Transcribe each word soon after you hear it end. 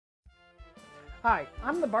Hi,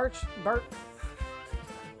 I'm the Bart,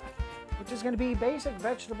 which is going to be basic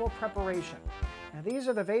vegetable preparation. Now these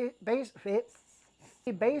are the basic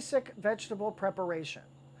vegetable preparation.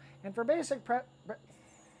 And for basic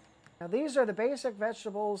now these are the basic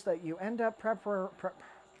vegetables that you end up for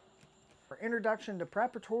introduction to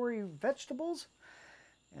preparatory vegetables.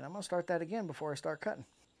 And I'm going to start that again before I start cutting.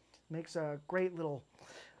 Makes a great little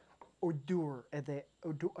hors d'oeuvre.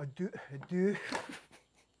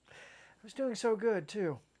 I was doing so good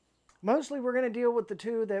too. Mostly we're going to deal with the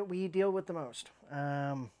two that we deal with the most.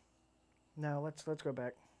 Now let's go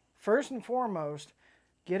back. First and foremost,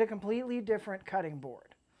 get a completely different cutting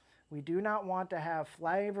board. We do not want to have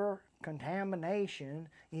flavor contamination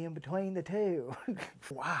in between the two.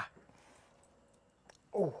 Wow.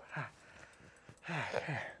 Oh.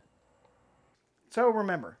 So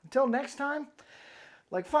remember, until next time,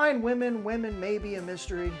 like fine women, women may be a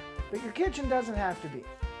mystery, but your kitchen doesn't have to be.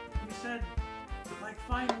 You said, like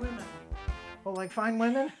fine women. Oh, like fine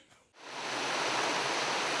women?